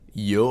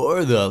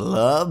You're the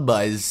Love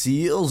by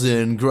Seals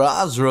and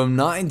Crofts from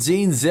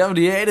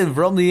 1978, and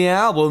from the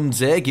album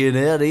Taking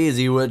It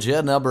Easy, which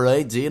hit number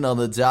 18 on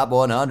the top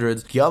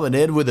 100s, coming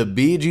in with a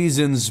Bee Gees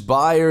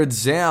inspired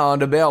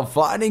sound about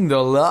finding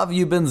the love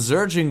you've been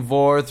searching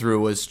for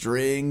through a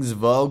strings,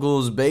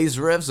 vocals, bass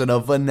riffs, and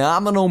a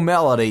phenomenal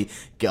melody.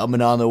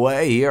 Coming on the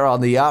way here on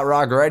the Yacht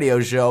Rock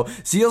Radio Show,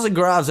 Seals and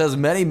Crofts has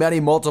many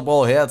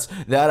multiple hits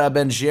that have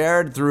been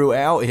shared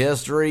throughout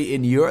history,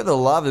 and You're the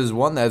Love is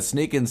one that's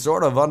sneaking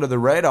sort of under the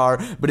radar,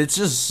 but it's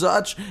just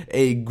such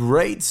a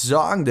great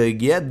song to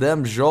get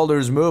them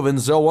shoulders moving.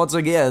 So once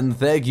again,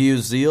 thank you,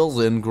 Seals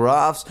and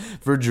Crofts,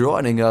 for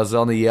joining us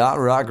on the Yacht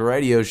Rock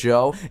Radio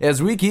Show.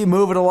 As we keep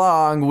moving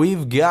along,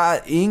 we've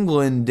got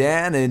England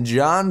Dan and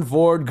John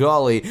Ford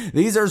Cully.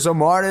 These are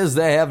some artists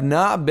that have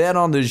not been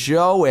on the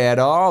show at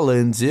all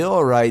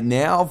until right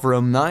now.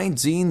 From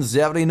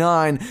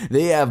 1979,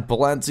 they have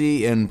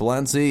plenty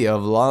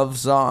of love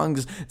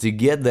songs to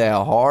get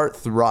that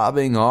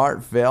heart-throbbing,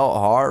 heartfelt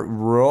heart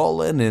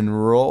rolling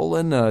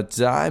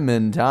time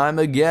and time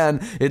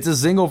again. It's a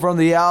single from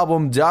the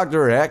album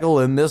Dr. Heckle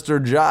and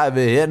Mr. Jive.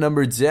 It hit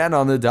number 10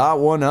 on the top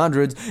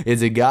 100s.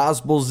 It's a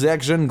gospel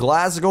section,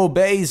 classical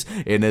bass,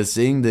 and a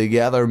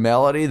sing-together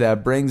melody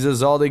that brings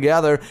us all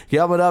together.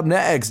 Coming up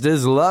next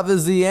is Love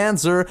is the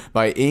Answer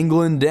by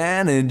England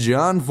Dan and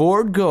John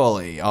Ford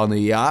Cully on the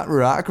Yacht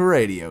Rock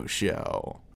Radio Show.